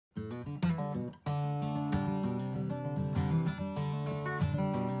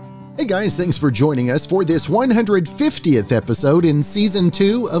Hey guys, thanks for joining us for this 150th episode in Season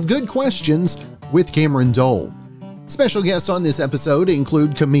 2 of Good Questions with Cameron Dole. Special guests on this episode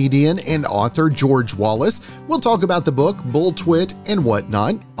include comedian and author George Wallace. We'll talk about the book, Bull Twit, and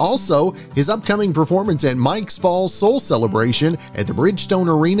whatnot. Also, his upcoming performance at Mike's Fall Soul Celebration at the Bridgestone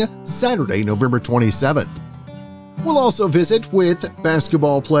Arena, Saturday, November 27th. We'll also visit with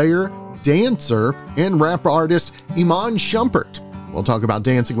basketball player, dancer, and rap artist Iman Shumpert. We'll talk about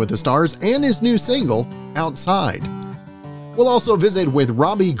Dancing with the Stars and his new single, Outside. We'll also visit with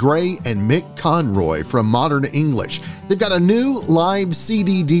Robbie Gray and Mick Conroy from Modern English. They've got a new live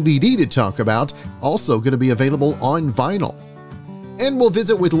CD DVD to talk about, also going to be available on vinyl. And we'll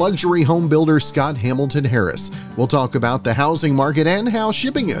visit with luxury home builder Scott Hamilton Harris. We'll talk about the housing market and how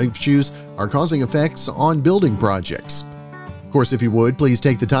shipping issues are causing effects on building projects. Of course, if you would, please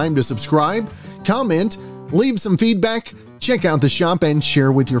take the time to subscribe, comment, leave some feedback, check out the shop, and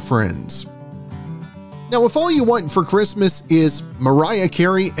share with your friends. Now, if all you want for Christmas is Mariah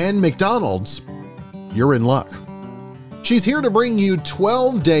Carey and McDonald's, you're in luck. She's here to bring you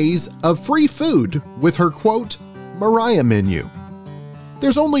 12 days of free food with her, quote, Mariah menu.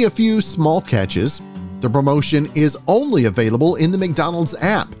 There's only a few small catches. The promotion is only available in the McDonald's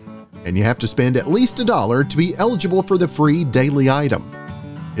app, and you have to spend at least $1 to be eligible for the free daily item.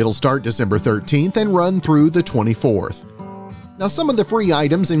 It'll start December 13th and run through the 24th. Now, some of the free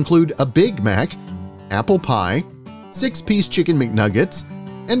items include a Big Mac, apple pie, 6-piece chicken McNuggets,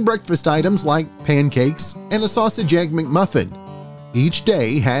 and breakfast items like pancakes and a sausage egg McMuffin. Each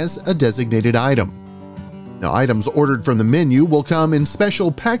day has a designated item. Now, items ordered from the menu will come in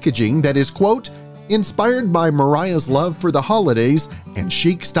special packaging that is, quote, inspired by Mariah's love for the holidays and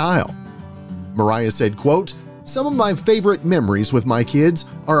chic style. Mariah said, quote, some of my favorite memories with my kids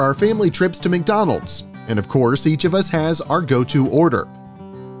are our family trips to McDonald's. And of course, each of us has our go-to order.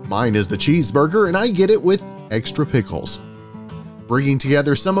 Mine is the cheeseburger, and I get it with extra pickles. Bringing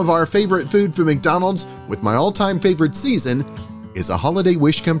together some of our favorite food from McDonald's with my all-time favorite season is a holiday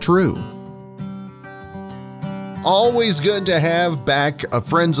wish come true. Always good to have back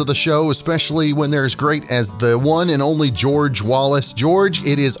friends of the show, especially when they're as great as the one and only George Wallace. George,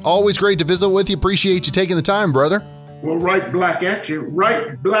 it is always great to visit with you. Appreciate you taking the time, brother. Well, right back at you.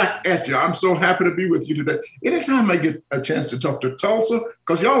 I'm so happy to be with you today. Anytime I get a chance to talk to Tulsa,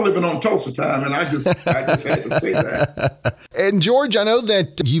 because y'all living on Tulsa time, and I just had to say that. And George, I know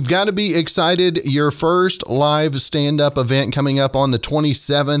that you've got to be excited. Your first live stand-up event coming up on the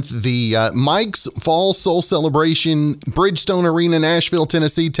 27th, the Mike's Fall Soul Celebration, Bridgestone Arena, Nashville,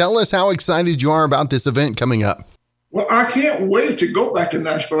 Tennessee. Tell us how excited you are about this event coming up. Well, I can't wait to go back to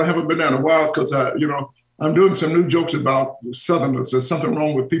Nashville. I haven't been there in a while because, I'm doing some new jokes about Southerners. There's something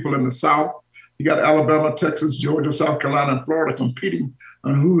wrong with people in the South. You got Alabama, Texas, Georgia, South Carolina, and Florida competing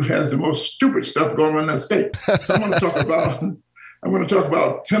on who has the most stupid stuff going on in that state. So I'm going to talk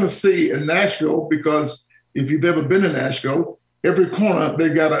about Tennessee and Nashville, because if you've ever been in Nashville, every corner they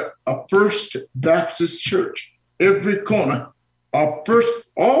got a First Baptist church. Every corner,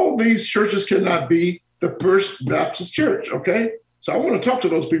 all these churches cannot be the First Baptist church. Okay. So I want to talk to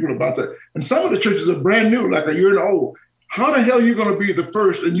those people about that. And some of the churches are brand new, like a year old. How the hell are you going to be the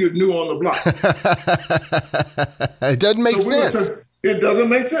first and you're new on the block? It doesn't make sense. It doesn't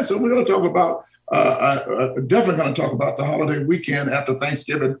make sense. So we're going to talk about, definitely going to talk about the holiday weekend after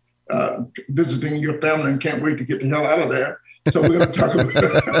Thanksgiving, visiting your family, and can't wait to get the hell out of there. So we're going to talk about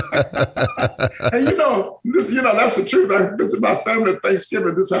and that's the truth. I visited my family at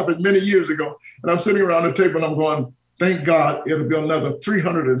Thanksgiving. This happened many years ago. And I'm sitting around the table and I'm going, thank God it'll be another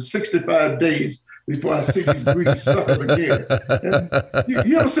 365 days before I see these greedy suckers again. And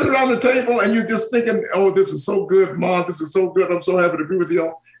you ever sit around the table and you're just thinking, oh, this is so good, Mom, this is so good. I'm so happy to be with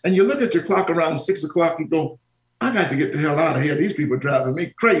y'all. And you look at your clock around 6 o'clock and go, I got to get the hell out of here. These people are driving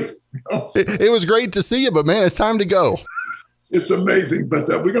me crazy. It was great to see you, but man, it's time to go. It's amazing. But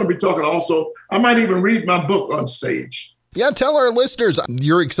we're going to be talking also, I might even read my book on stage. Yeah, tell our listeners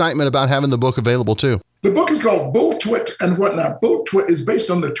your excitement about having the book available too. The book is called Bull Twit and Whatnot. Bull Twit is based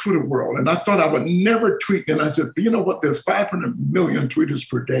on the Twitter world. And I thought I would never tweet. And I said, you know what? There's 500 million tweeters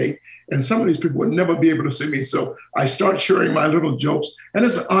per day. And some of these people would never be able to see me. So I start sharing my little jokes. And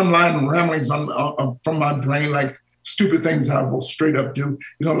it's online ramblings from my brain, like stupid things I will straight up do.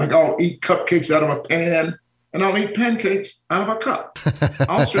 Like I'll eat cupcakes out of a pan. And I'll eat pancakes out of a cup.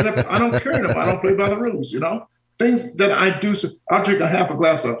 I'll straight up, I don't care enough. I don't play by the rules, Things that I do. I'll drink a half a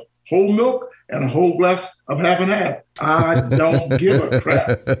glass of whole milk and a whole glass of half and half. I don't give a crap,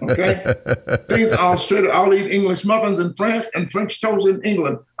 okay? Things are straight. I'll eat English muffins in France and French toast in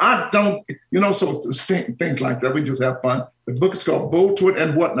England. I don't, so things like that. We just have fun. The book is called Bull, Twit,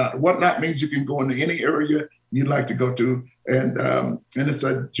 and Whatnot. Whatnot means you can go into any area you'd like to go to. And it's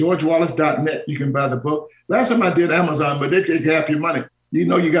at georgewallace.net. You can buy the book. Last time I did Amazon, but they take half your money.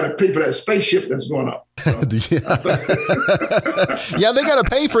 You got to pay for that spaceship that's going up. So, yeah, they got to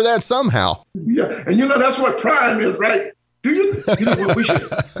pay for that somehow. Yeah, and that's what Prime is, right? You know what we should?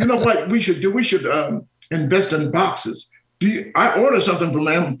 You know what we should do? We should invest in boxes. I order something from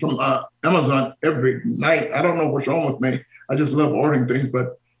Amazon every night. I don't know what's wrong with me. I just love ordering things,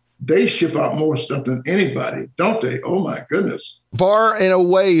 but they ship out more stuff than anybody, don't they? Oh my goodness, far and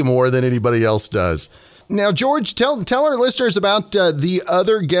away more than anybody else does. Now, George, tell our listeners about the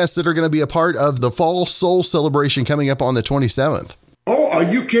other guests that are going to be a part of the Fall Soul Celebration coming up on the 27th. Oh, are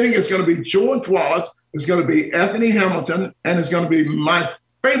you kidding? It's going to be George Wallace. It's going to be Anthony Hamilton. And it's going to be my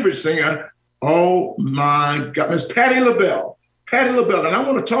favorite singer. Oh, my God. Miss Patti LaBelle. Patti LaBelle. And I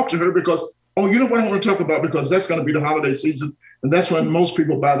want to talk to her because, you know what I want to talk about? Because that's going to be the holiday season. And that's when most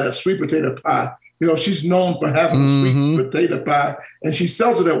people buy that sweet potato pie. She's known for having a sweet potato pie, and she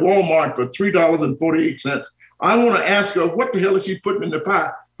sells it at Walmart for $3.48. I want to ask her, what the hell is she putting in the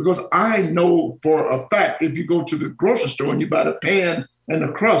pie? Because I know for a fact, if you go to the grocery store and you buy the pan and the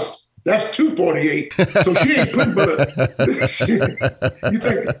crust, that's $2.48. So she ain't putting but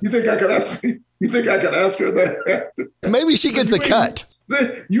you think I could ask? You think I could ask her that? Maybe she gets a cut.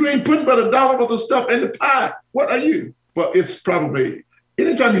 You ain't putting but $1 worth of stuff in the pie. What are you? But it's probably.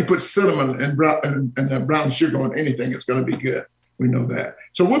 Anytime you put cinnamon and brown sugar on anything, it's going to be good. We know that.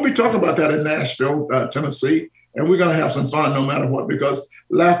 So we'll be talking about that in Nashville, Tennessee, and we're going to have some fun no matter what, because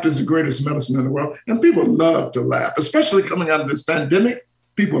laughter is the greatest medicine in the world. And people love to laugh, especially coming out of this pandemic.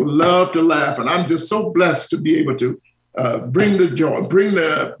 People love to laugh. And I'm just so blessed to be able to bring the joy, bring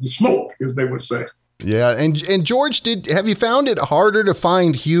the smoke, as they would say. Yeah. And George, have you found it harder to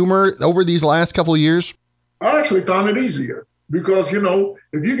find humor over these last couple of years? I actually found it easier. Because,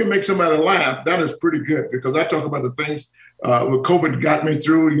 if you can make somebody laugh, that is pretty good. Because I talk about the things what COVID got me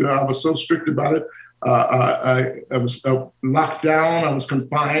through. I was so strict about it. I was locked down. I was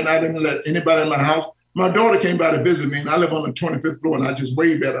confined. I didn't let anybody in my house. My daughter came by to visit me, and I live on the 25th floor, and I just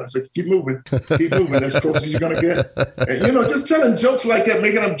waved at her. I said, keep moving. As close as you're going to get. And, just telling jokes like that,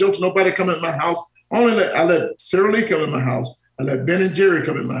 making up jokes. Nobody come in my house. I let Sarah Lee come in my house. I let Ben and Jerry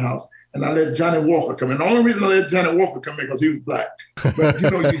come in my house. And I let Johnny Walker come in. The only reason I let Johnny Walker come in because he was black. But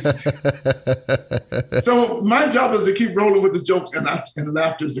so my job is to keep rolling with the jokes, and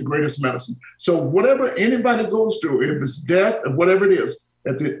laughter is the greatest medicine. So whatever anybody goes through, if it's death or whatever it is,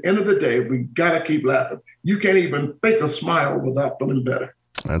 at the end of the day, we got to keep laughing. You can't even fake a smile without feeling better.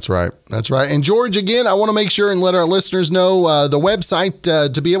 That's right. That's right. And George, again, I want to make sure and let our listeners know the website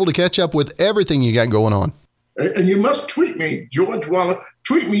to be able to catch up with everything you got going on. And you must tweet me, George Wallace.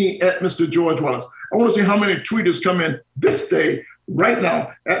 Tweet me at Mr. George Wallace. I want to see how many tweeters come in this day, right now,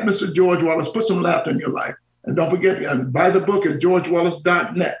 at Mr. George Wallace. Put some laughter in your life. And don't forget, buy the book at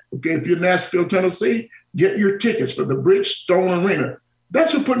georgewallace.net. Okay, if you're in Nashville, Tennessee, get your tickets for the Bridgestone Arena.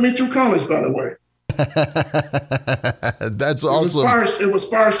 That's who put me through college, by the way. That's awesome. It was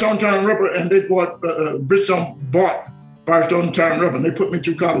Firestone Tire Rubber, and they Bridgestone bought Firestone Tire Rubber, and they put me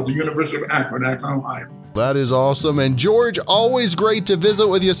through college, the University of Akron, Ohio. That is awesome. And George, always great to visit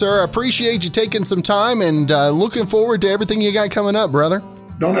with you, sir. I appreciate you taking some time, and looking forward to everything you got coming up, brother.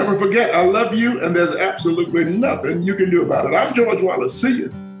 Don't ever forget, I love you, and there's absolutely nothing you can do about it. I'm George Wallace. See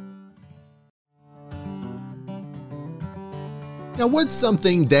you. Now, what's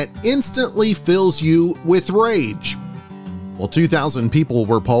something that instantly fills you with rage? Well, 2,000 people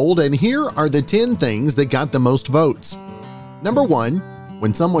were polled, and here are the 10 things that got the most votes. Number 1,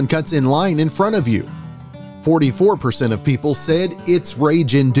 when someone cuts in line in front of you. 44% of people said it's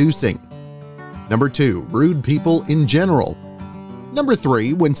rage-inducing. Number 2, rude people in general. Number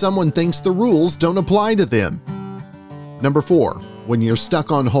 3, when someone thinks the rules don't apply to them. Number 4, when you're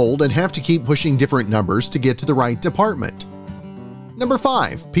stuck on hold and have to keep pushing different numbers to get to the right department. Number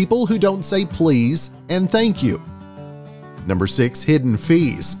 5, people who don't say please and thank you. Number 6, hidden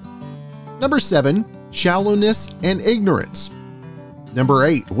fees. Number 7, shallowness and ignorance. Number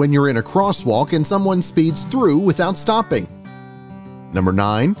 8, when you're in a crosswalk and someone speeds through without stopping. Number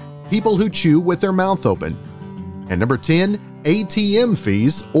 9, people who chew with their mouth open. And number 10, ATM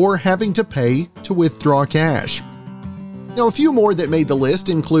fees or having to pay to withdraw cash. Now, a few more that made the list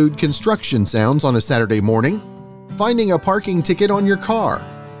include construction sounds on a Saturday morning, finding a parking ticket on your car,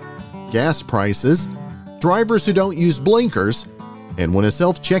 gas prices, drivers who don't use blinkers, And when a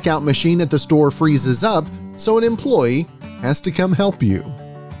self-checkout machine at the store freezes up, so an employee has to come help you.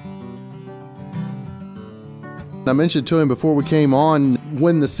 I mentioned to him before we came on,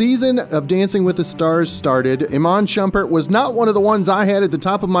 when the season of Dancing with the Stars started, Iman Shumpert was not one of the ones I had at the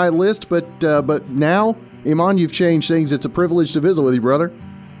top of my list, but now, Iman, you've changed things. It's a privilege to visit with you, brother.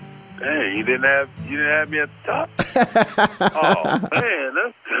 Hey, you didn't have me at the top? Oh, man,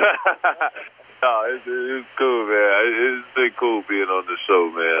 that's no, it's cool, man. It's been cool being on the show,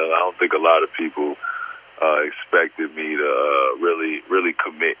 man. I don't think a lot of people expected me to really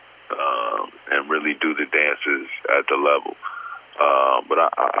commit and really do the dances at the level. But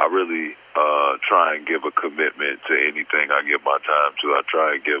I really try and give a commitment to anything I give my time to. I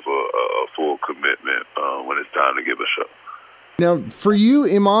try and give a full commitment when it's time to give a show. Now, for you,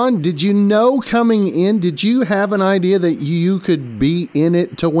 Iman, did you know coming in, did you have an idea that you could be in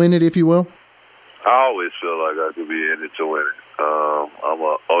it to win it, if you will? I always feel like I could be in it to win it. I'm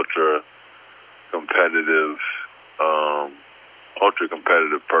an ultra competitive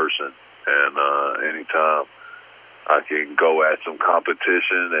person, and anytime I can go at some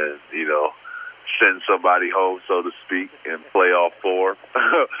competition and, send somebody home, so to speak, and play off four.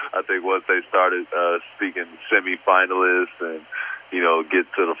 I think once they started speaking semifinalists and, get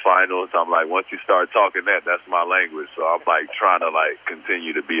to the finals, I'm like, once you start talking that's my language. So I'm like trying to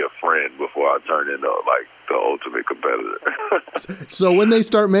continue to be a friend before I turn into the ultimate competitor. So when they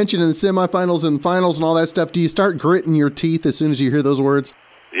start mentioning the semifinals and finals and all that stuff, do you start gritting your teeth as soon as you hear those words?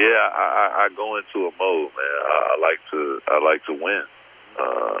 Yeah, I go into a mode, man. I like to win.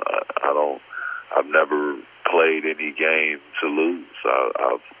 I've never played any game to lose.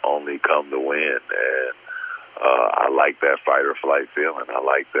 I've only come to win, and I like that fight or flight feeling. I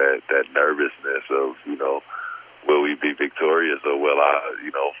like that nervousness of, will we be victorious or will I,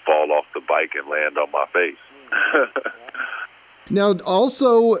 fall off the bike and land on my face? Now,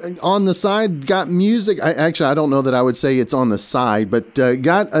 also on the side, got music. I don't know that I would say it's on the side, but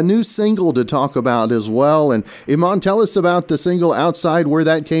got a new single to talk about as well. And Iman, tell us about the single Outside, where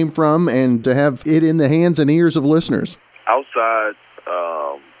that came from, and to have it in the hands and ears of listeners. Outside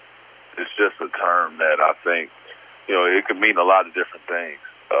is just a term that I think, it could mean a lot of different things.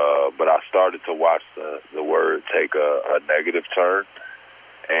 But I started to watch the word take a negative turn,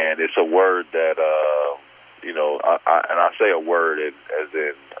 and it's a word that I say a word as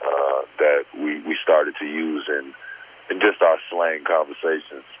in that we started to use in just our slang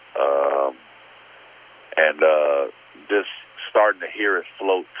conversations, and just starting to hear it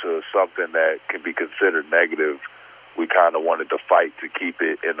float to something that can be considered negative. We kind of wanted to fight to keep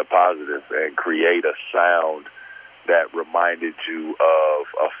it in the positive and create a sound that reminded you of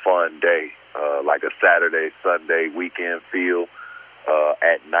a fun day, like a Saturday, Sunday weekend feel.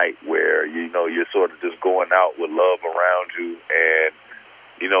 At night where, you're sort of just going out with love around you and,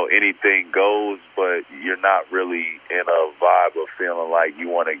 anything goes, but you're not really in a vibe of feeling like you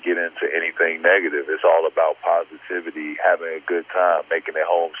want to get into anything negative. It's all about positivity, having a good time, making it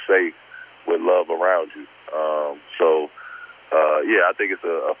home safe with love around you. I think it's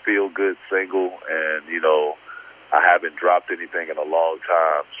a feel-good single, and, I haven't dropped anything in a long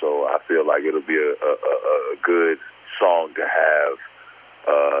time, so I feel like it'll be a good song to have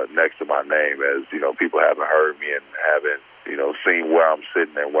next to my name, as people haven't heard me and haven't seen where I'm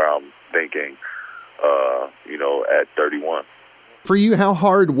sitting and where I'm thinking at 31. For you, how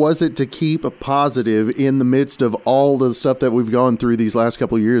hard was it to keep a positive in the midst of all the stuff that we've gone through these last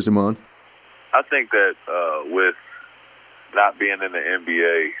couple of years, Iman? I think that with not being in the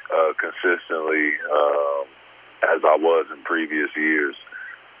NBA consistently as I was in previous years,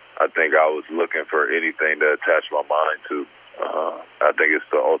 I think I was looking for anything to attach my mind to. I think it's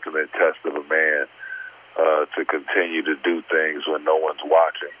the ultimate test of a man to continue to do things when no one's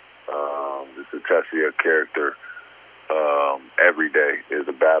watching. It's a test of your character. Every day is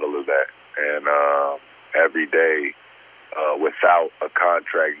a battle of that. And every day without a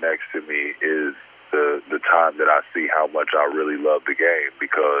contract next to me is the time that I see how much I really love the game,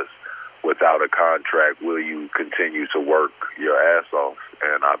 because without a contract, will you continue to work your ass off?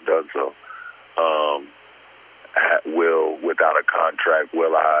 And I've done so. Without a contract,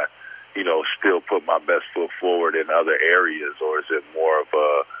 will I, still put my best foot forward in other areas, or is it more of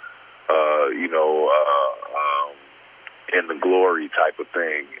a, in the glory type of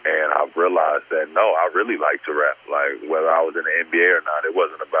thing? And I've realized that, no, I really like to rap. Like, whether I was in the NBA or not, it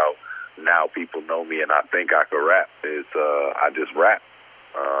wasn't about now people know me and I think I can rap. It's, I just rap.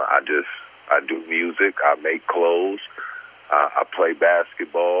 I do music. I make clothes. I play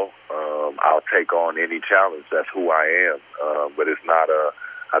basketball. I'll take on any challenge. That's who I am. But it's not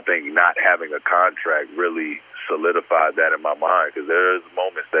I think not having a contract really solidified that in my mind, because there's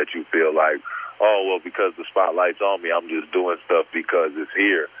moments that you feel like, oh, well, because the spotlight's on me, I'm just doing stuff because it's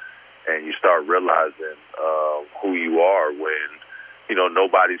here. And you start realizing who you are when, you know,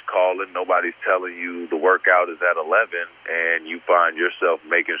 nobody's calling, nobody's telling you the workout is at 11, and you find yourself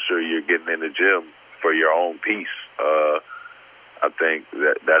making sure you're getting in the gym for your own peace. I think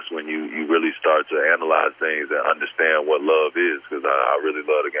that's when you really start to analyze things and understand what love is, because I really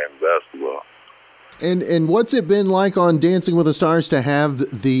love the game of basketball. And what's it been like on Dancing with the Stars to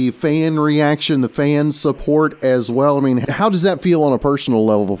have the fan reaction, the fan support as well? I mean, how does that feel on a personal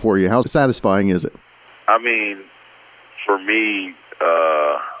level for you? How satisfying is it? I mean, for me,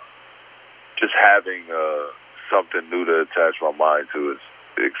 just having something new to attach my mind to is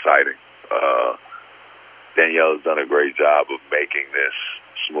exciting. Danielle's done a great job of making this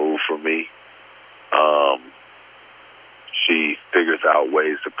smooth for me. She figures out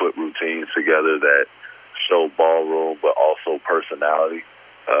ways to put routines together that show ballroom but also personality.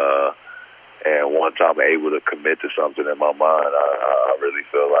 And once I'm able to commit to something in my mind, I really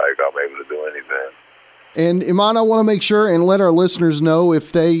feel like I'm able to do anything. And Iman, I want to make sure and let our listeners know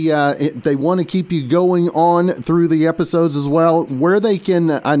if they want to keep you going on through the episodes as well, where they can.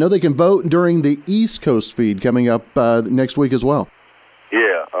 I know they can vote during the East Coast feed coming up next week as well.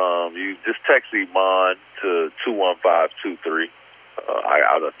 Yeah, you just text Iman to 21523.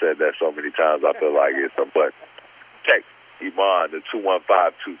 I've said that so many times I feel like it's a but. Text Iman to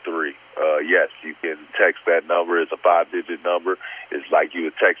 21523. Yes, you can text that number. It's a 5-digit number. It's like you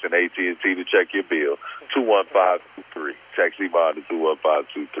would text an AT&T to check your bill. 21523. Text Iman to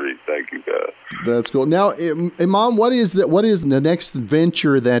 21523. Thank you, guys. That's cool. Now, Iman, what is the next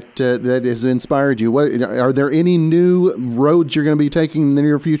venture that has inspired you? Are there any new roads you're going to be taking in the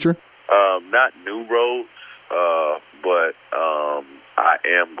near future? Not new roads, but I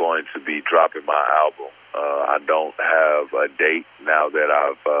am going to be dropping my album. I don't have a date now that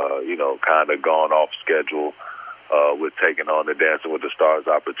I've, kind of gone off schedule with taking on the Dancing with the Stars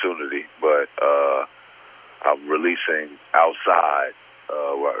opportunity. But I'm releasing Outside.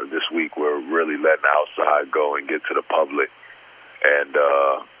 This week we're really letting Outside go and get to the public. And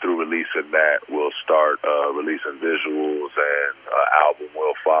through releasing that, we'll start releasing visuals, and an album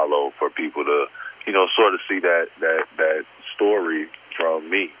will follow for people to, sort of see that story from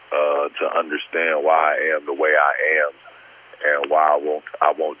me, to understand why I am the way I am and why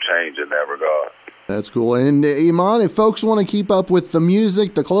I won't change in that regard. That's cool. And Iman, if folks want to keep up with the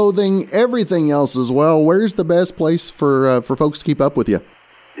music, the clothing, everything else as well, where's the best place for folks to keep up with you?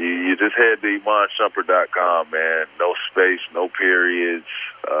 You just head to ImanShumpert.com, man. No space, no periods.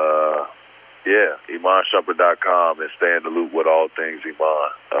 ImanShumpert.com, and stay in the loop with all things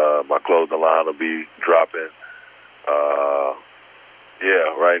Iman. My clothing line will be dropping.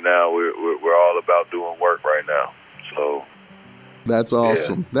 Right now we're all about doing work right now. So that's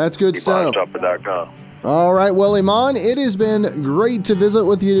awesome. That's good stuff. ImanShumpert.com. All right. Well, Iman, it has been great to visit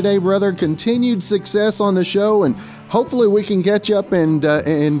with you today, brother. Continued success on the show, and hopefully we can catch up and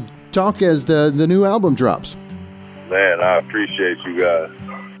talk as the new album drops. Man, I appreciate you guys.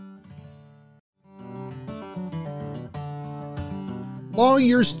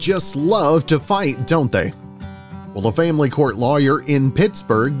 Lawyers just love to fight, don't they? Well, a family court lawyer in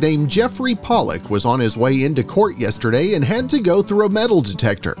Pittsburgh named Jeffrey Pollock was on his way into court yesterday and had to go through a metal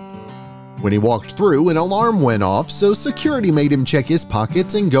detector. When he walked through, an alarm went off, so security made him check his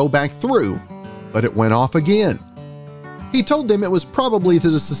pockets and go back through, but it went off again. He told them it was probably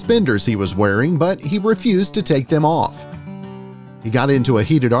the suspenders he was wearing, but he refused to take them off. He got into a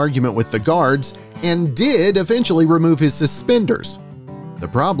heated argument with the guards and did eventually remove his suspenders. The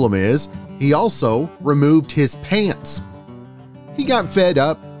problem is, he also removed his pants. He got fed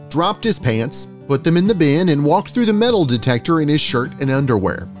up, dropped his pants, put them in the bin, and walked through the metal detector in his shirt and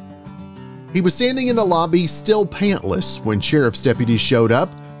underwear. He was standing in the lobby still pantless when sheriff's deputies showed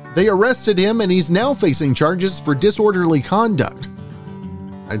up. They arrested him, and he's now facing charges for disorderly conduct.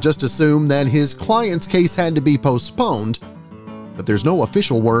 I just assumed that his client's case had to be postponed, but there's no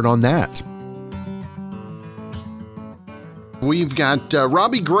official word on that. We've got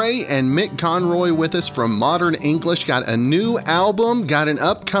Robbie Gray and Mick Conroy with us from Modern English. Got a new album, got an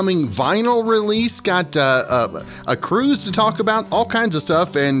upcoming vinyl release, got a cruise to talk about, all kinds of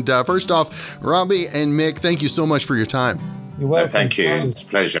stuff. And first off, Robbie and Mick, thank you so much for your time. You're welcome. Thank you. It's a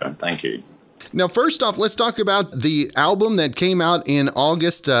pleasure. Thank you. Now, first off, let's talk about the album that came out in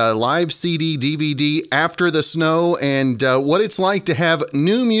August, live CD, DVD, After the Snow, and what it's like to have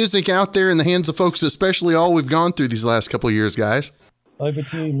new music out there in the hands of folks, especially all we've gone through these last couple of years, guys. Over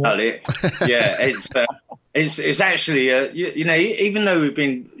to you, Mick. Yeah, It's actually, even though we've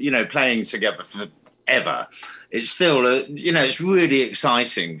been, playing together forever, it's still, it's really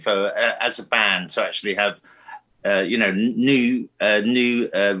exciting for as a band to actually have, new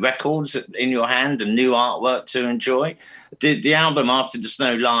records in your hand and new artwork to enjoy. The album After the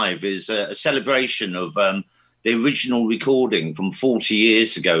Snow Live is a celebration of the original recording from 40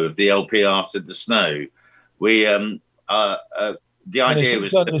 years ago of the LP After the Snow. We the idea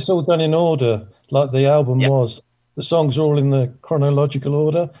was it's all done in order, like the album was. The songs are all in the chronological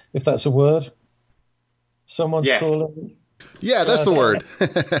order, if that's a word. Someone's calling. Yeah, that's the word.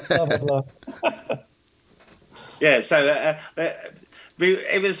 Blah, blah, blah. Yeah, so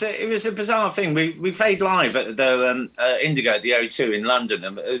it was a bizarre thing. We played live at the Indigo at the O2 in London,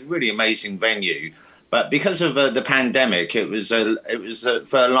 a really amazing venue. But because of the pandemic, it was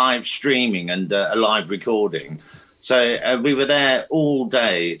for live streaming and a live recording. So we were there all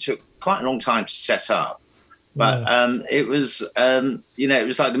day. It took quite a long time to set up, but it was it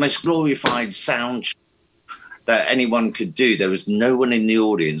was like the most glorified sound that anyone could do. There was no one in the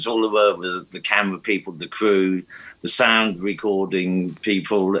audience. All there were was the camera people, the crew, the sound recording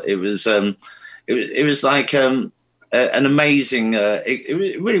people. It was like an amazing.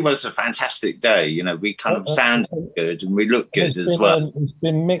 It really was a fantastic day. We kind of sounded good and we looked good as well. It's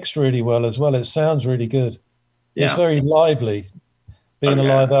been mixed really well as well. It sounds really good. It's very lively. Being a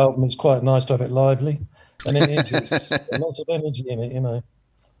live album, it's quite nice to have it lively, and it's lots of energy in it.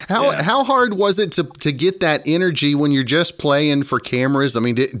 How hard was it to get that energy when you're just playing for cameras? I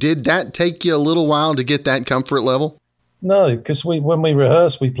mean, did that take you a little while to get that comfort level? No, because when we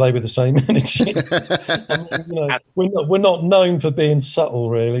rehearse, we play with the same energy. We're not known for being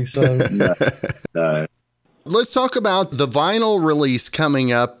subtle, really. So No. Let's talk about the vinyl release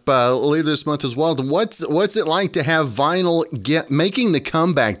coming up later this month as well. What's it like to have vinyl making the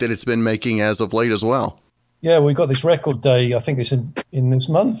comeback that it's been making as of late as well? Yeah, we've got this record day. I think it's in this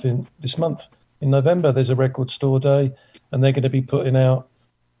month. In November, there's a record store day, and they're going to be putting out.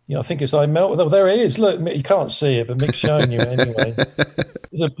 I think it's I Melt. Oh, there it is. Look, you can't see it, but Mick's showing you it anyway.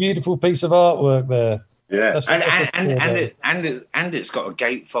 There's a beautiful piece of artwork there. Yeah, and it's got a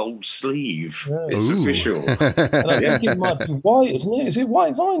gatefold sleeve. Yeah. It's official. And I think it might be white, isn't it? Is it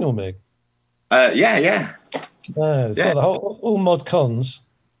white vinyl, Mick? Yeah. Got the whole all mod cons.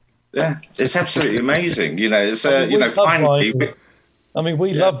 Yeah, it's absolutely amazing. It's finally.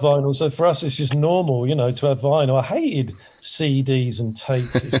 We love vinyl, so for us it's just normal, to have vinyl. I hated CDs and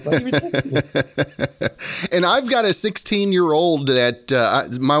tapes. It's very ridiculous. And I've got a 16-year-old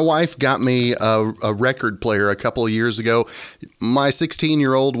that my wife got me a record player a couple of years ago. My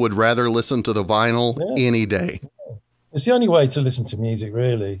 16-year-old would rather listen to the vinyl any day. It's the only way to listen to music,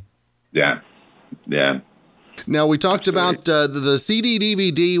 really. Yeah. Now, we talked about the CD,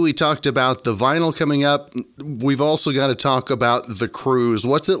 DVD. We talked about the vinyl coming up. We've also got to talk about the cruise.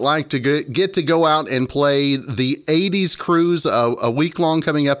 What's it like to get to go out and play the 80s cruise a week long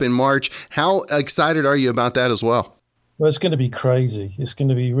coming up in March? How excited are you about that as well? Well, it's going to be crazy. It's going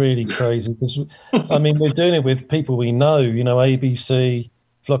to be really crazy because, we're doing it with people we know, ABC,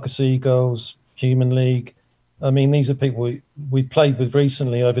 Flock of Seagulls, Human League. These are people we've played with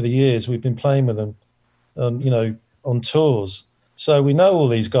recently over the years. We've been playing with them. On tours. So we know all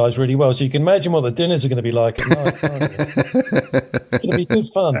these guys really well. So you can imagine what the dinners are going to be like at night, can't you? It's going to be good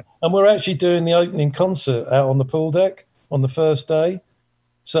fun. And we're actually doing the opening concert out on the pool deck on the first day.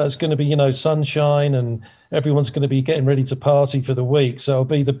 So it's going to be, sunshine and everyone's going to be getting ready to party for the week. So it'll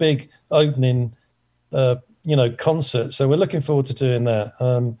be the big opening, concert. So we're looking forward to doing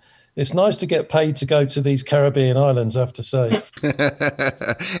that. It's nice to get paid to go to these Caribbean islands, I have to say.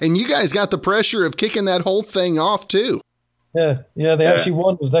 And you guys got the pressure of kicking that whole thing off, too. Yeah. They actually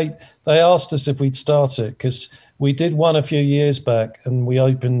wanted, they asked us if we'd start it because we did one a few years back and we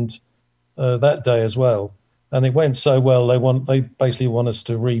opened that day as well. And it went so well, they basically want us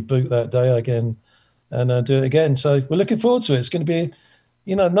to reboot that day again and do it again. So we're looking forward to it. It's going to be,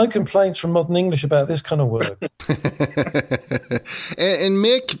 no complaints from Modern English about this kind of work. And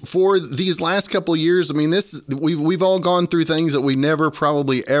Mick, for these last couple of years, we've all gone through things that we never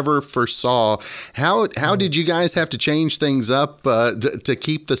probably ever foresaw. How did you guys have to change things up to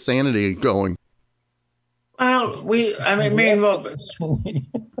keep the sanity going? Well, me and Rob, me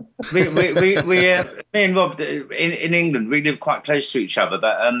and Rob in England, we live quite close to each other,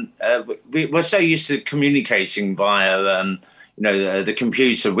 but we're so used to communicating via. The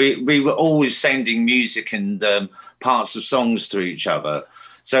computer. We were always sending music and parts of songs to each other.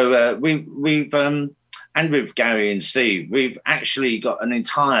 So we've and with Gary and Steve, we've actually got an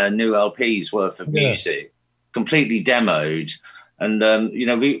entire new LP's worth of music, completely demoed, And,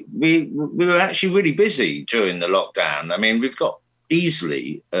 we were actually really busy during the lockdown. I mean, we've got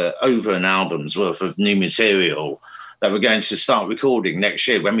easily over an album's worth of new material that we're going to start recording next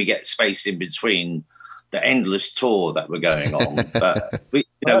year when we get space in between the endless tour that we're going on. But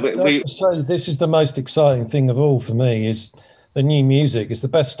I say this is the most exciting thing of all for me is the new music. It's the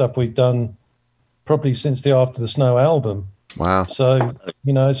best stuff we've done probably since the After the Snow album. Wow. So,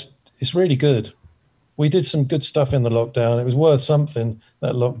 it's really good. We did some good stuff in the lockdown. It was worth something,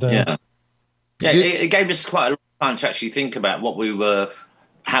 that lockdown. Yeah, it gave us quite a lot of time to actually think about what we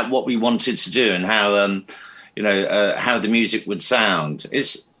wanted to do and how, how the music would sound.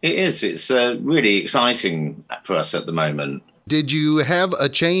 It's really exciting for us at the moment. Did you have a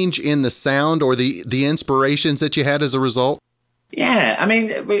change in the sound or the inspirations that you had as a result? Yeah, I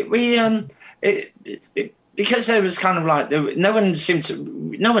mean, because there was kind of like no one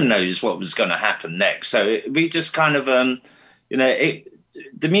knows what was going to happen next. So we just kind of, the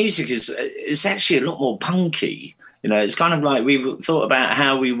music is actually a lot more punky. It's kind of like we thought about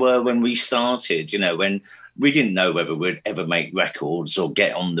how we were when we started, when we didn't know whether we'd ever make records or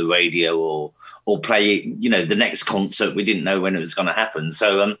get on the radio or play, the next concert. We didn't know when it was going to happen.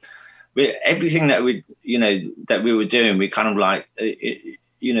 So everything that we were doing, we kind of like,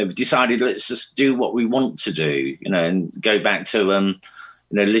 decided let's just do what we want to do, and go back to,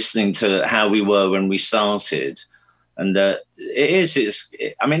 listening to how we were when we started. And I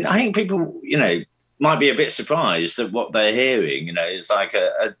think people, might be a bit surprised at what they're hearing. It's like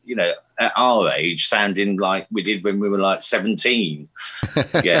at our age, sounding like we did when we were like 17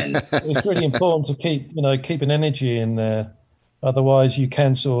 again. It's really important to keep an energy in there. Otherwise you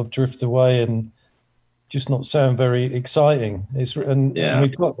can sort of drift away and just not sound very exciting. And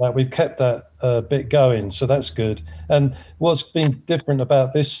we've got that. We've kept that bit going, so that's good. And what's been different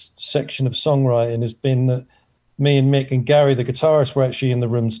about this section of songwriting has been that me and Mick and Gary, the guitarist, were actually in the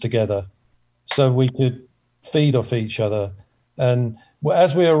rooms together, so we could feed off each other. And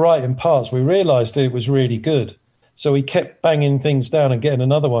as we were writing parts, we realised that it was really good. So we kept banging things down and getting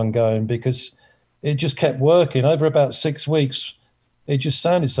another one going because it just kept working. Over about 6 weeks, it just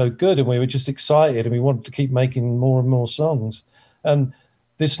sounded so good, and we were just excited, and we wanted to keep making more and more songs. And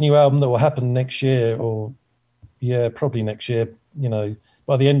this new album that will happen next year, probably next year,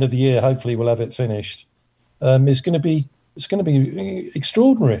 by the end of the year, hopefully we'll have it finished. It's going to be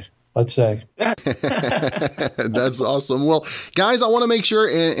extraordinary, I'd say. That's awesome. Well, guys, I want to make sure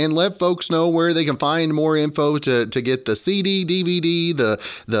and let folks know where they can find more info to get the CD, DVD, the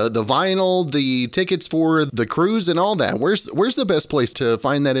vinyl, the tickets for the cruise and all that. Where's the best place to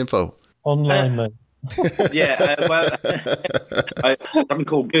find that info? Online, mate. Something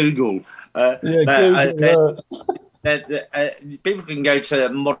called Google. People can go to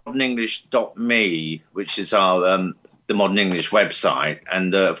modernenglish.me, which is our the Modern English website,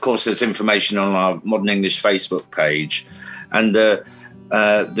 and of course there's information on our Modern English Facebook page, and the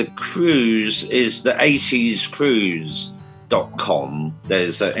cruise is the 80scruise.com.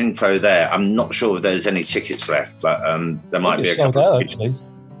 There's info there. I'm not sure if there's any tickets left, but there might be a couple out, actually.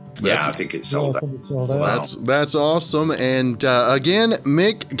 I think it's sold out. Wow. That's awesome. And again,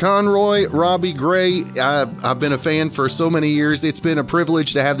 Mick, Conroy, Robbie, Gray, I've been a fan for so many years. It's been a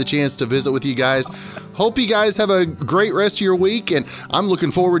privilege to have the chance to visit with you guys. Hope you guys have a great rest of your week, and I'm looking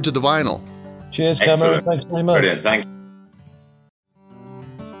forward to the vinyl. Cheers, Cameron. Thanks very much. Brilliant. Thank you.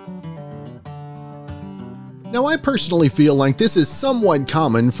 Now, I personally feel like this is somewhat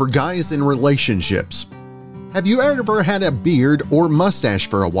common for guys in relationships. Have you ever had a beard or mustache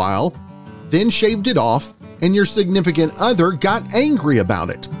for a while, then shaved it off, and your significant other got angry about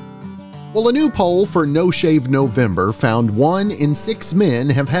it? Well, a new poll for No Shave November found 1 in 6 men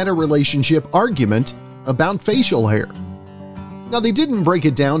have had a relationship argument about facial hair. Now, they didn't break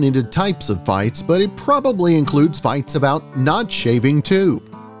it down into types of fights, but it probably includes fights about not shaving too.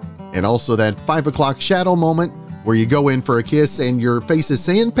 And also that 5 o'clock shadow moment where you go in for a kiss and your face is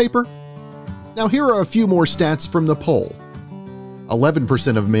sandpaper. Now, here are a few more stats from the poll.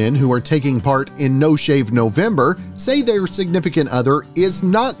 11% of men who are taking part in No Shave November say their significant other is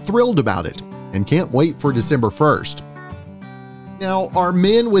not thrilled about it and can't wait for December 1st. Now, are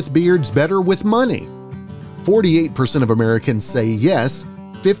men with beards better with money? 48% of Americans say yes,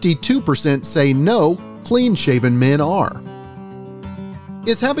 52% say no, clean-shaven men are.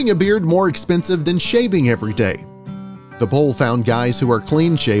 Is having a beard more expensive than shaving every day? The poll found guys who are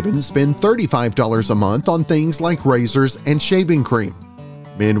clean-shaven spend $35 a month on things like razors and shaving cream.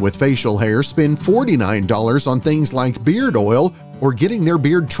 Men with facial hair spend $49 on things like beard oil or getting their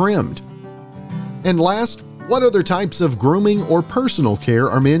beard trimmed. And last, what other types of grooming or personal care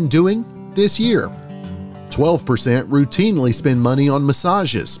are men doing this year? 12% routinely spend money on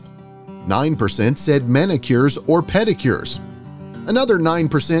massages. 9% said manicures or pedicures. Another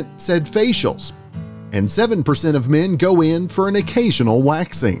 9% said facials. And 7% of men go in for an occasional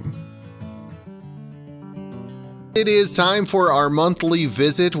waxing. It is time for our monthly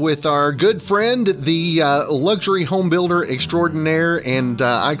visit with our good friend, the luxury home builder extraordinaire, and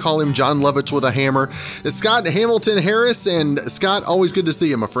I call him John Lovitz with a hammer, Scott Hamilton Harris. And Scott, always good to see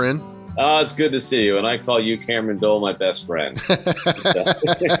you, my friend. Oh, it's good to see you. And I call you, Cameron Dole, my best friend.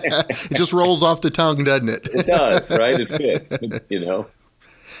 It just rolls off the tongue, doesn't it? It does, right? It fits, you know.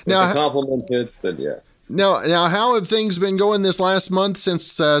 Now, if the compliment fits, then yeah. Now, how have things been going this last month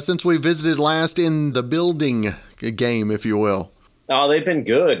since we visited last in the building game, if you will? Oh, they've been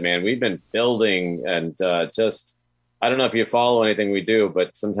good, man. We've been building and I don't know if you follow anything we do,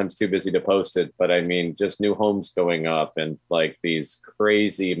 but sometimes too busy to post it. But I mean, just new homes going up and like these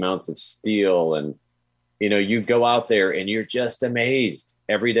crazy amounts of steel. And, you know, you go out there and you're just amazed.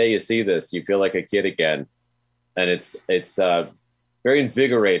 Every day you see this, you feel like a kid again. And it's very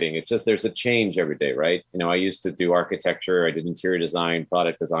invigorating. It's just, there's a change every day, right? You know, I used to do architecture. I did interior design,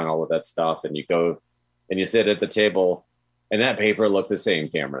 product design, all of that stuff. And you go and you sit at the table and that paper looked the same,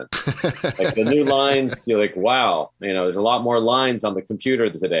 Cameron. Like the new lines, you're like, wow, you know, there's a lot more lines on the computer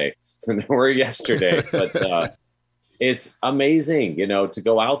today than there were yesterday. But it's amazing, you know, to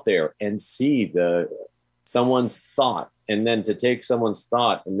go out there and see someone's thought, and then to take someone's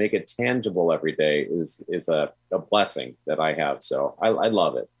thought and make it tangible every day is a blessing that I have. So I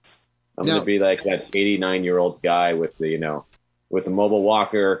love it. I'm going to be like that 89-year-old guy with the, you know, with the mobile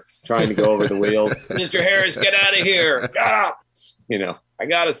walker trying to go over the wheels. Mr. Harris, get out of here. Ah! You know, I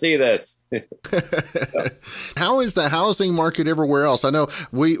got to see this. How is the housing market everywhere else? I know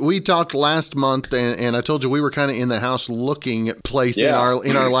we talked last month and I told you we were kind of in the house looking place in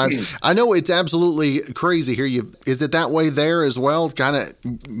our lives. I know it's absolutely crazy here. Is it that way there as well? Kind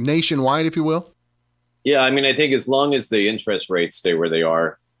of nationwide, if you will? Yeah. I mean, I think as long as the interest rates stay where they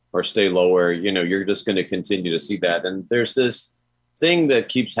are or stay lower, you know, you're just going to continue to see that. And there's this thing that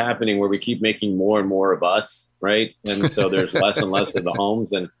keeps happening where we keep making more and more of us, right? And so there's less and less of the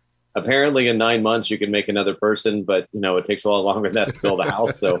homes. And apparently in 9 months you can make another person, but you know, it takes a lot longer than that to build a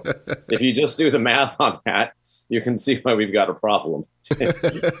house. So if you just do the math on that, you can see why we've got a problem.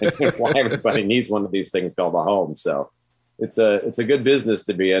 Why everybody needs one of these things called a home. So it's a good business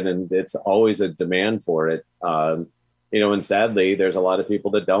to be in, and it's always a demand for it. You know, and sadly, there's a lot of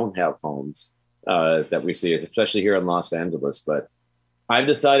people that don't have homes that we see, especially here in Los Angeles. But I've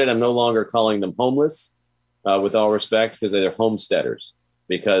decided I'm no longer calling them homeless, with all respect, because they're homesteaders.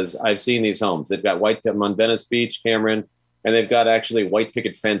 Because I've seen these homes. They've got I'm on Venice Beach, Cameron, and they've got actually white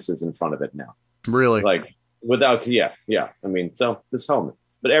picket fences in front of it now. Really? Like without, yeah. I mean, so this home,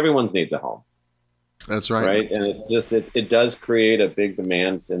 but everyone needs a home. That's right. Right. And it's just, it does create a big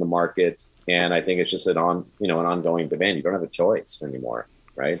demand in the market. And I think it's just an ongoing demand. You don't have a choice anymore,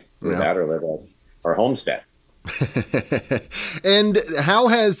 right? Yeah. That or live or homestead. And how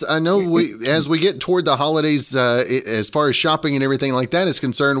has, I know as we get toward the holidays, as far as shopping and everything like that is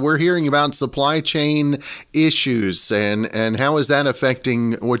concerned, we're hearing about supply chain issues, and how is that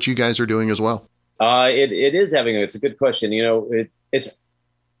affecting what you guys are doing as well? It's a good question. You know,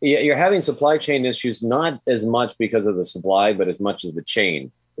 you're having supply chain issues, not as much because of the supply, but as much as the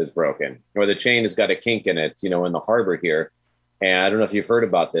chain is broken, or the chain has got a kink in it, you know, in the harbor here. And I don't know if you've heard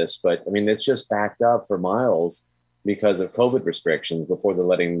about this, but I mean, it's just backed up for miles because of COVID restrictions before they're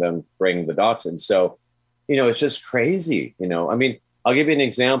letting them bring the docks in. So, you know, it's just crazy. You know, I mean, I'll give you an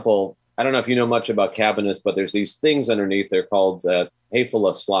example. I don't know if you know much about cabinets, but there's these things underneath. They're called hateful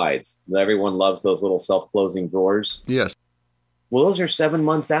of slides. Everyone loves those little self-closing drawers. Yes. Well, those are 7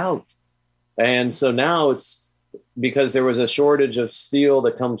 months out. And so now it's because there was a shortage of steel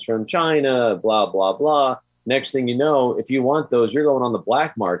that comes from China, blah, blah, blah. Next thing you know, if you want those, you're going on the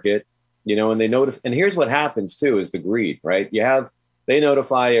black market, you know, and they notify. And here's what happens too, is the greed, right? They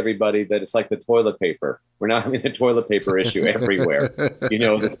notify everybody that it's like the toilet paper. We're not having the toilet paper issue everywhere. You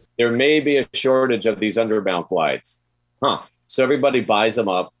know, there may be a shortage of these undermount glides. So everybody buys them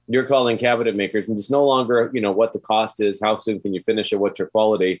up. You're calling cabinet makers, and it's no longer, you know, what the cost is. How soon can you finish it? What's your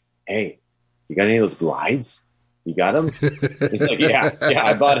quality? Hey, you got any of those glides? You got them? He's like, yeah.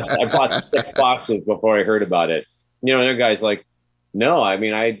 I bought 6 boxes before I heard about it. You know, and the guy's like, no, I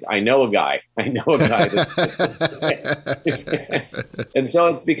mean, I know a guy. That's and so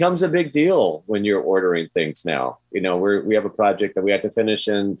it becomes a big deal when you're ordering things now. You know, we have a project that we have to finish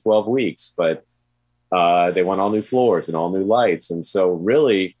in 12 weeks, but they want all new floors and all new lights. And so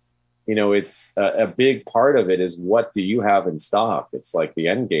really, you know, it's a big part of it is what do you have in stock? It's like the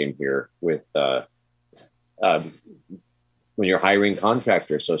end game here with when you're hiring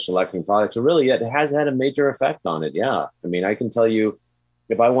contractors, so selecting products. So really, it has had a major effect on it. Yeah. I mean, I can tell you,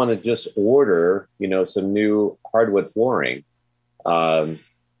 if I want to just order, some new hardwood flooring,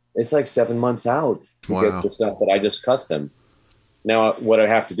 it's like 7 months out to get the stuff that I just custom. Now, what I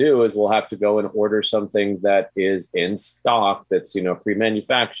have to do is we'll have to go and order something that is in stock that's,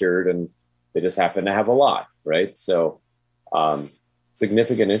 pre-manufactured, and they just happen to have a lot, right? So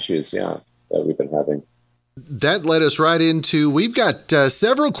significant issues, that we've been having. That led us right into, we've got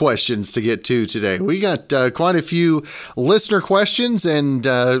several questions to get to today. We got quite a few listener questions, and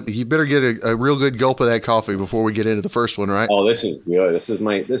you better get a real good gulp of that coffee before we get into the first one, right? Oh, this is good.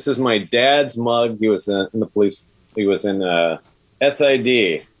 This is my dad's mug. He was in the police. He was in SID,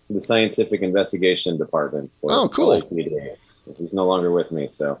 the Scientific Investigation Department. Oh, cool. He's no longer with me,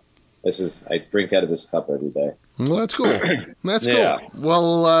 so I drink out of this cup every day. Well, that's cool. That's cool.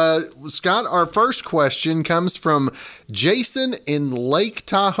 Well, Scott, our first question comes from Jason in Lake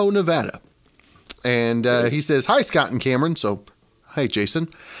Tahoe, Nevada. And he says, hi, Scott and Cameron. So, hey, Jason.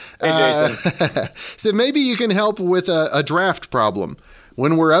 Hey, Jason. So maybe you can help with a draft problem.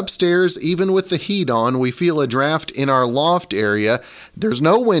 When we're upstairs, even with the heat on, we feel a draft in our loft area. There's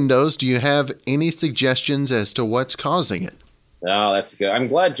no windows. Do you have any suggestions as to what's causing it? Oh, that's good. I'm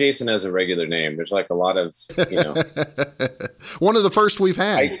glad Jason has a regular name. There's like a lot of, One of the first we've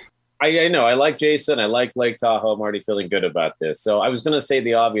had. I know. I like Jason. I like Lake Tahoe. I'm already feeling good about this. So I was going to say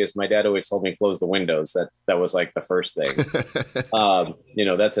the obvious. My dad always told me close the windows. That was like the first thing.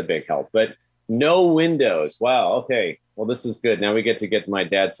 That's a big help. But no windows. Wow. Okay. Well, this is good. Now we get my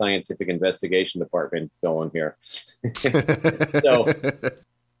dad's Scientific Investigation Department going here. So,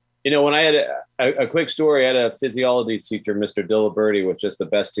 when I had a quick story, I had a physiology teacher, Mr. Diliberti, with just the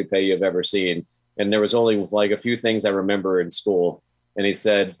best toupee you've ever seen. And there was only like a few things I remember in school. And he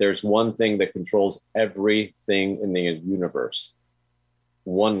said, there's one thing that controls everything in the universe.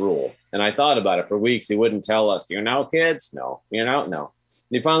 One rule. And I thought about it for weeks. He wouldn't tell us, do you know, kids? No. You know, no.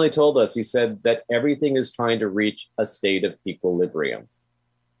 And he finally told us, he said that everything is trying to reach a state of equilibrium.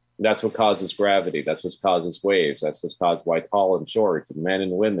 That's what causes gravity. That's what causes waves. That's what causes why tall and short, and men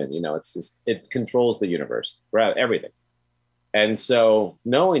and women. It controls the universe, everything. And so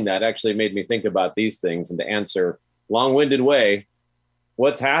knowing that actually made me think about these things, and to answer long-winded way,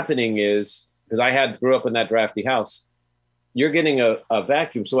 what's happening is, because grew up in that drafty house, you're getting a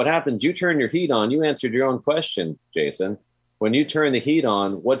vacuum. So what happens, you turn your heat on, you answered your own question, Jason. When you turn the heat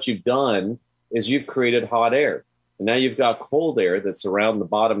on, what you've done is you've created hot air. And now you've got cold air that's around the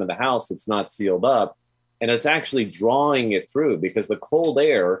bottom of the house that's not sealed up. And it's actually drawing it through, because the cold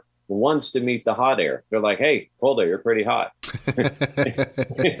air wants to meet the hot air. They're like, hey, cold air, you're pretty hot.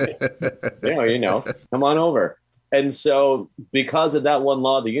 Come on over. And so because of that one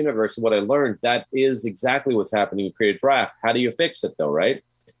law of the universe, what I learned, that is exactly what's happening in creative draft. How do you fix it though, right?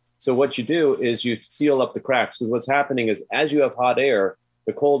 So what you do is you seal up the cracks, because what's happening is as you have hot air,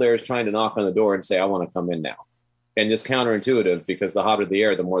 the cold air is trying to knock on the door and say, I want to come in now. And it's counterintuitive, because the hotter the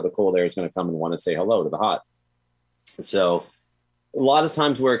air, the more the cold air is going to come and want to say hello to the hot. So a lot of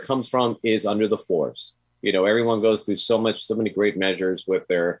times where it comes from is under the floors. Everyone goes through so many great measures with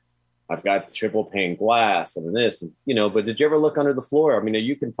I've got triple pane glass and this, but did you ever look under the floor? I mean,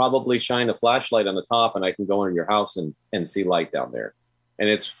 you can probably shine a flashlight on the top and I can go into your house and see light down there. And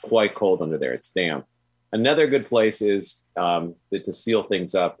it's quite cold under there. It's damp. Another good place is to seal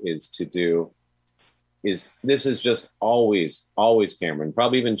things up this is just always, Cameron,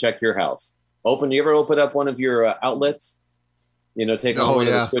 probably even check your house. You ever open up one of your outlets, take on one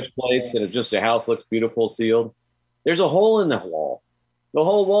of the switch plates, and your house looks beautiful sealed. There's a hole in the wall. The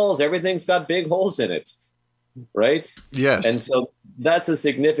whole walls, everything's got big holes in it, right? Yes. And so that's a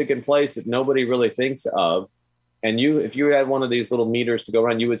significant place that nobody really thinks of. And if you had one of these little meters to go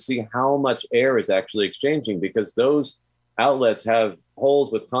around, you would see how much air is actually exchanging, because those outlets have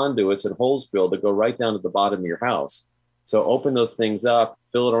holes with conduits and holes drilled that go right down to the bottom of your house. So open those things up,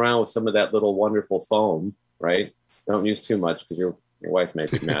 fill it around with some of that little wonderful foam, right? Don't use too much, because your wife may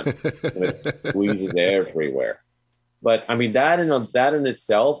be mad. It squeezes everywhere. But I mean, that in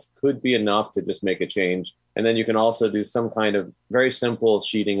itself could be enough to just make a change. And then you can also do some kind of very simple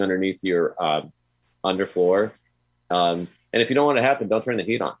sheeting underneath your underfloor. And if you don't want it to happen, don't turn the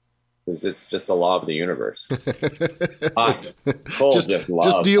heat on, because it's just the law of the universe. Hot, cold,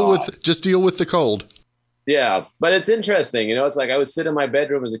 just deal with the cold. Yeah, but it's interesting. It's like I would sit in my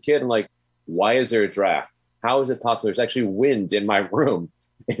bedroom as a kid and like, why is there a draft? How is it possible? There's actually wind in my room.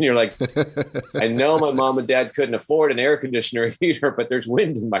 And you're like, I know my mom and dad couldn't afford an air conditioner or heater, but there's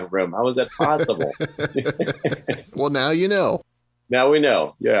wind in my room. How is that possible? Well, now you know. Now we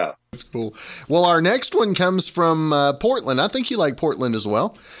know. Yeah. That's cool. Well, our next one comes from Portland. I think you like Portland as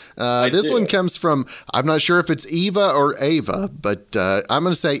well. This one comes from, I'm not sure if it's Eva or Ava, but I'm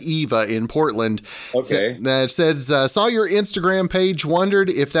going to say Eva in Portland. Okay. That says, saw your Instagram page, wondered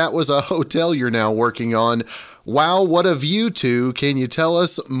if that was a hotel you're now working on. Wow, what a view to. Can you tell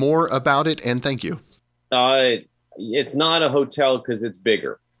us more about it? And thank you. It's not a hotel because it's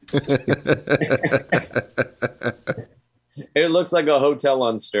bigger. It looks like a hotel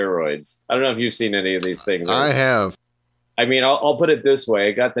on steroids. I don't know if you've seen any of these things. I have. I mean, I'll put it this way.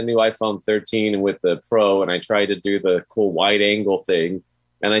 I got the new iPhone 13 with the Pro, and I tried to do the cool wide angle thing,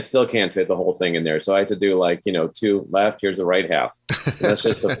 and I still can't fit the whole thing in there. So I had to do like, 2 left, here's the right half. And that's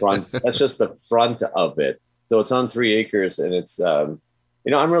just the front. That's just the front of it. So it's on 3 acres, and it's, I'm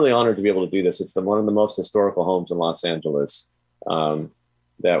really honored to be able to do this. It's one of the most historical homes in Los Angeles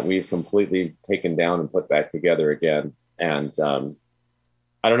that we've completely taken down and put back together again. And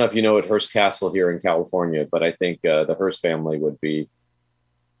I don't know if you know at Hearst Castle here in California, but I think the Hearst family would be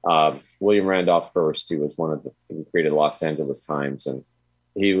William Randolph Hearst, who was who created Los Angeles Times. And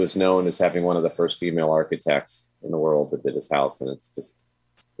he was known as having one of the first female architects in the world that did his house. And it's just,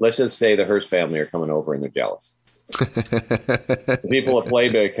 let's just say the Hearst family are coming over and they're jealous. The people at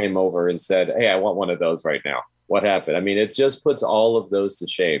Playboy came over and said, hey, I want one of those right now. What happened? I mean, it just puts all of those to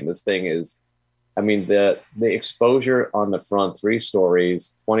shame. This thing is, the exposure on the front, 3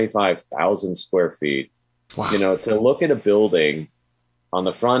 stories, 25,000 square feet. Wow. To look at a building on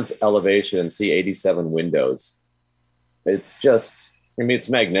the front elevation and see 87 windows, it's just, it's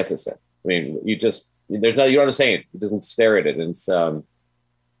magnificent. You don't have to say it. You just stare at it. And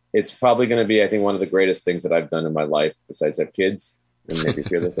it's probably going to be, I think, one of the greatest things that I've done in my life, besides have kids and maybe a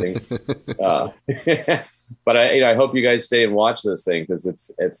few other things. But I hope you guys stay and watch this thing because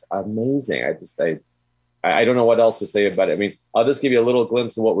it's amazing. I don't know what else to say about it. I'll just give you a little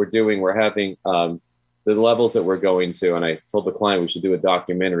glimpse of what we're doing. We're having the levels that we're going to, and I told the client we should do a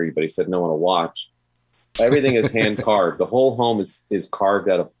documentary, but he said no one will watch. Everything is hand carved. The whole home is carved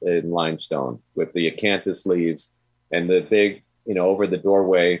out in limestone with the acanthus leaves and the big, over the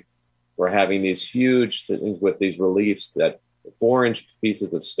doorway. We're having these huge things with these reliefs that 4-inch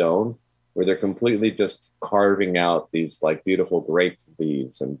pieces of stone, where they're completely just carving out these like beautiful grape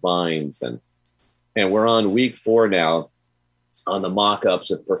leaves and vines. And we're on week 4 now on the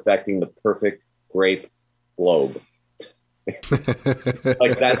mock-ups of perfecting the perfect grape globe.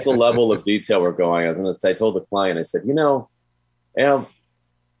 Like that's the level of detail we're going. I told the client, I said,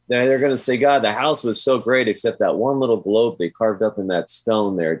 they're going to say, God, the house was so great, except that one little globe they carved up in that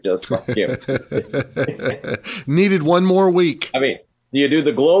stone there, just like it. Needed one more week. Do you do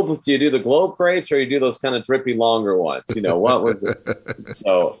the globe grapes, or you do those kind of drippy longer ones? What was it?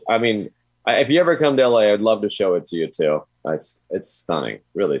 So, if you ever come to LA, I'd love to show it to you too. It's stunning,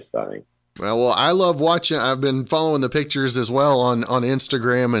 really stunning. Well, I love watching. I've been following the pictures as well on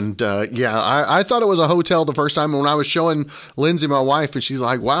Instagram. And I thought it was a hotel the first time when I was showing Lindsay, my wife, and she's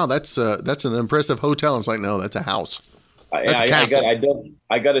like, wow, that's an impressive hotel. And it's like, no, that's a house. That's a castle.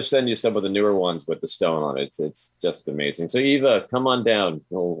 I got to send you some of the newer ones with the stone on it. It's just amazing. So Eva, come on down.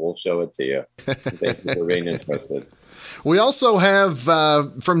 We'll show it to you. Thank you for being interested. We also have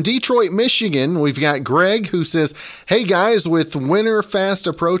from Detroit, Michigan, we've got Greg who says, hey guys, with winter fast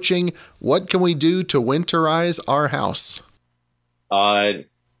approaching, what can we do to winterize our house?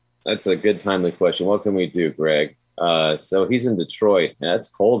 That's a good timely question. What can we do, Greg? So he's in Detroit. Yeah, it's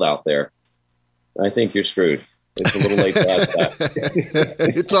cold out there. I think you're screwed. It's a little late to ask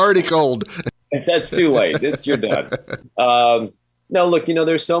that. It's already cold. That's too late. You're done. No, look,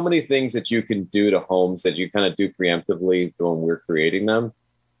 there's so many things that you can do to homes that you kind of do preemptively when we're creating them.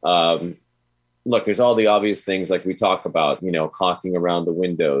 Look, there's all the obvious things like we talk about, caulking around the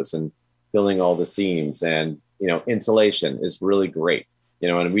windows and filling all the seams, and, insulation is really great.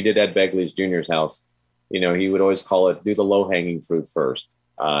 And we did Ed Begley's Jr.'s house. He would always call it, do the low hanging fruit first.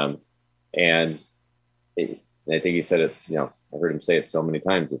 I think he said it, I heard him say it so many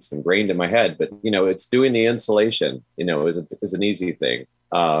times, it's ingrained in my head, but it's doing the insulation, is an easy thing.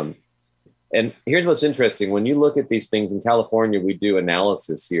 And here's what's interesting. When you look at these things in California, we do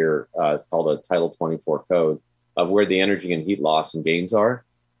analysis here. It's called a Title 24 code of where the energy and heat loss and gains are.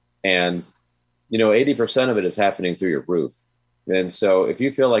 And, 80% of it is happening through your roof. And so if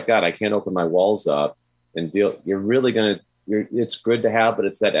you feel like, God, I can't open my walls up and you're really it's good to have, but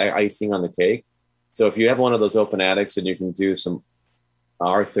it's that icing on the cake. So if you have one of those open attics and you can do some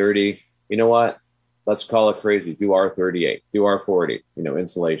R30, you know what? Let's call it crazy. Do R38, do R40,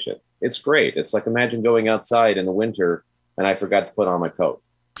 insulation. It's great. It's like, imagine going outside in the winter and I forgot to put on my coat.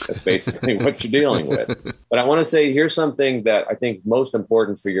 That's basically what you're dealing with. But I want to say, here's something that I think most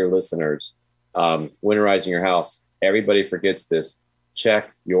important for your listeners. Winterizing your house. Everybody forgets this.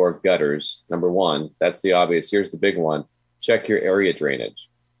 Check your gutters. Number one, that's the obvious. Here's the big one. Check your area drainage.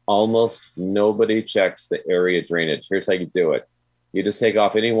 Almost nobody checks the area drainage. Here's how you do it. You just take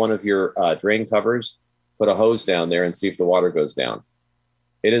off any one of your drain covers, put a hose down there and see if the water goes down.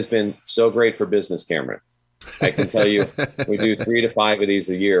 It has been so great for business, Cameron. I can tell you, we do 3 to 5 of these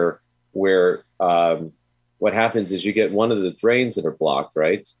a year where what happens is you get one of the drains that are blocked,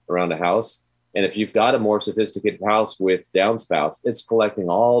 right, around a house. And if you've got a more sophisticated house with downspouts, it's collecting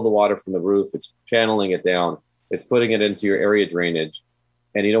all the water from the roof. It's channeling it down. It's putting it into your area drainage.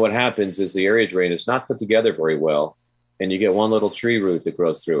 And you know what happens is the area drain is not put together very well. And you get one little tree root that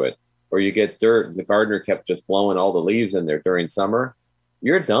grows through it. Or you get dirt and the gardener kept just blowing all the leaves in there during summer.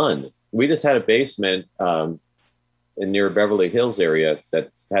 You're done. We just had a basement in near Beverly Hills area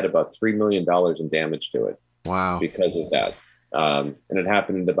that had about $3 million in damage to it. Wow. Because of that. And it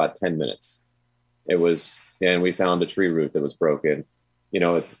happened in about 10 minutes. It was, and we found a tree root that was broken. You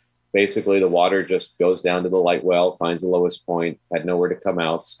know, basically the water just goes down to the light well, finds the lowest point, had nowhere to come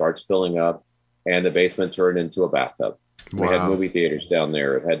out, starts filling up, and the basement turned into a bathtub. Wow. We had movie theaters down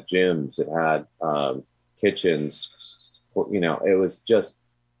there. It had gyms. It had kitchens. You know, it was just,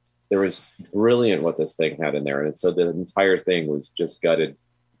 there was brilliant what this thing had in there. And so the entire thing was just gutted.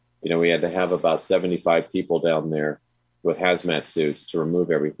 You know, we had to have about 75 people down there with hazmat suits to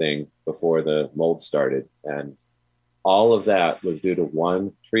remove everything before the mold started. And all of that was due to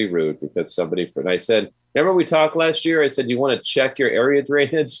one tree root because somebody, and I said, remember we talked last year? I said, you want to check your area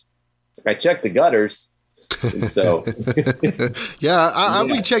drainage? I checked the gutters. And so, yeah, I'll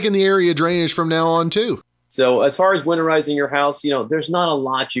be checking the area drainage from now on too. So as far as winterizing your house, you know, there's not a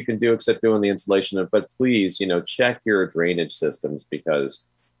lot you can do except doing the insulation, but please, you know, check your drainage systems because,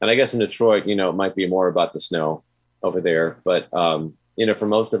 and I guess in Detroit, you know, it might be more about the snow over there, but you know, for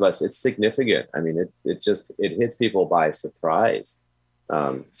most of us, it's significant. I mean, it hits people by surprise.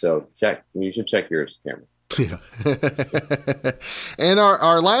 So you should check yours, Cameron. Yeah. And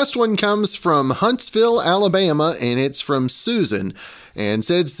our last one comes from Huntsville, Alabama, and it's from Susan, and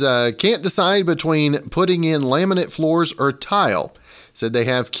says can't decide between putting in laminate floors or tile. Said they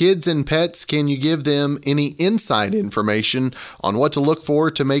have kids and pets. Can you give them any inside information on what to look for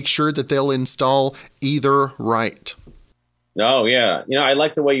to make sure that they'll install either right? Oh, yeah. You know, I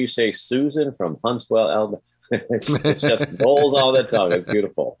like the way you say Susan from Huntsville, Alabama. It's just rolls all the tongue. It's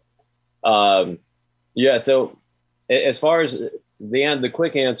beautiful. Yeah. So as far as the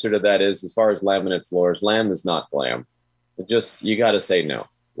quick answer to that is, as far as laminate floors, lamb is not glam. You got to say no.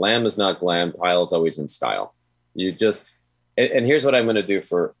 Lamb is not glam. Tile is always in style. And here's what I'm going to do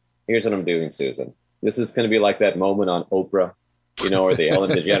here's what I'm doing, Susan. This is going to be like that moment on Oprah, you know, or the Ellen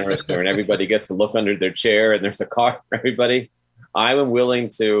DeGeneres, and everybody gets to look under their chair and there's a car for everybody. I am willing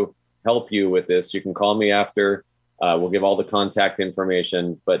to help you with this. You can call me after. We'll give all the contact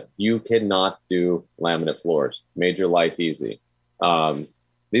information, but you cannot do laminate floors. Made your life easy.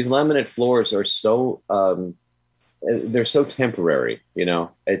 These laminate floors are they're so temporary, you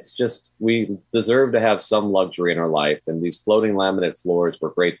know. It's just, we deserve to have some luxury in our life. And these floating laminate floors were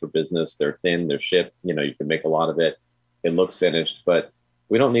great for business. They're thin, they're shipped, you know, you can make a lot of it. It looks finished, but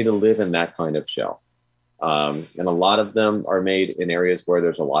we don't need to live in that kind of shell. And a lot of them are made in areas where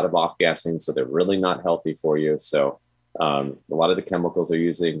there's a lot of off-gassing, so they're really not healthy for you. So a lot of the chemicals they're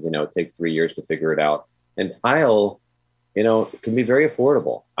using, you know, it takes 3 years to figure it out. And tile, you know, can be very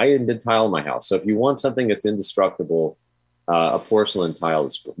affordable. I did tile in my house. So if you want something that's indestructible, a porcelain tile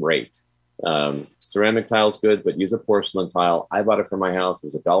is great. Ceramic tile is good, but use a porcelain tile. I bought it for my house.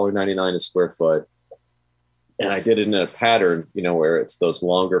 It was $1.99 a square foot. And I did it in a pattern, you know, where it's those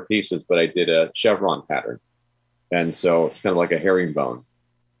longer pieces, but I did a chevron pattern. And so it's kind of like a herringbone.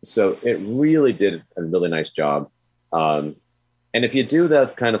 So it really did a really nice job. And if you do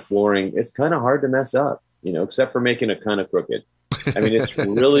that kind of flooring, it's kind of hard to mess up, you know, except for making it kind of crooked. I mean, it's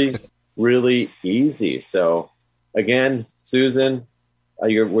really, really easy. So again, Susan,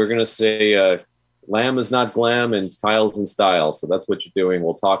 we're going to say lamb is not glam and tiles in style. So that's what you're doing.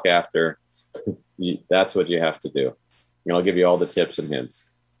 We'll talk after. That's what you have to do. And I'll give you all the tips and hints.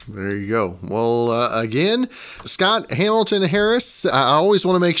 There you go. Well, again, Scott Hamilton Harris, I always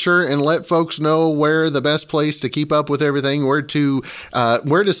want to make sure and let folks know where the best place to keep up with everything, where to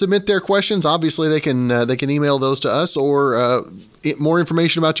submit their questions. Obviously, they can email those to us or more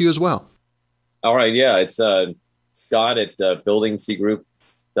information about you as well. All right. Yeah. It's Scott at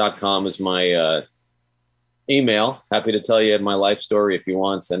buildingcgroup.com is my email. Happy to tell you my life story if you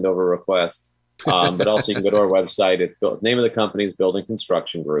want. Send over a request. But also you can go to our website. Name of the company is Building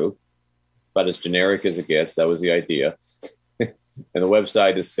Construction Group, but as generic as it gets. That was the idea. And the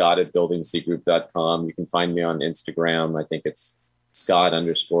website is scott@buildingcgroup.com. You can find me on Instagram. I think it's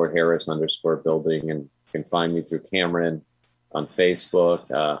Scott_Harris_building. And you can find me through Cameron on Facebook.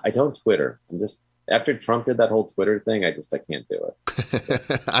 I don't Twitter. After Trump did that whole Twitter thing, I can't do it. So,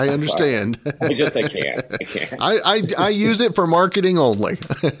 I understand. I can't. I use it for marketing only.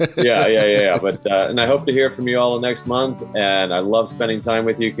 Yeah. But and I hope to hear from you all next month. And I love spending time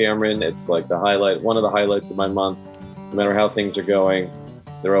with you, Cameron. It's like one of the highlights of my month. No matter how things are going,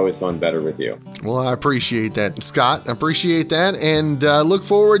 they're always going better with you. Well, I appreciate that, Scott. I appreciate that, and look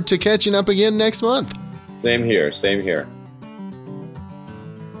forward to catching up again next month. Same here.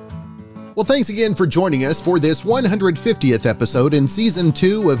 Well, thanks again for joining us for this 150th episode in Season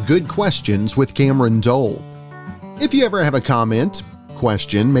 2 of Good Questions with Cameron Dole. If you ever have a comment,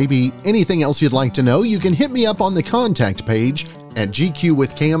 question, maybe anything else you'd like to know, you can hit me up on the contact page at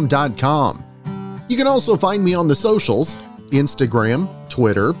gqwithcam.com. You can also find me on the socials, Instagram,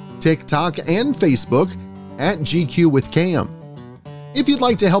 Twitter, TikTok, and Facebook at GQWithCam. If you'd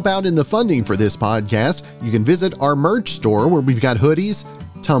like to help out in the funding for this podcast, you can visit our merch store where we've got hoodies,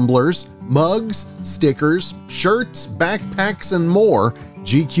 tumblers, mugs, stickers, shirts, backpacks, and more,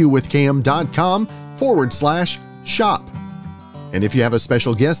 gqwithcam.com/shop. And if you have a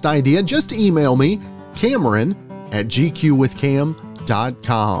special guest idea, just email me,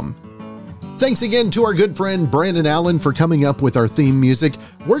 Cameron@gqwithcam.com. Thanks again to our good friend Brandon Allen for coming up with our theme music.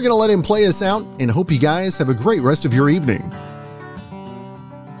 We're going to let him play us out and hope you guys have a great rest of your evening.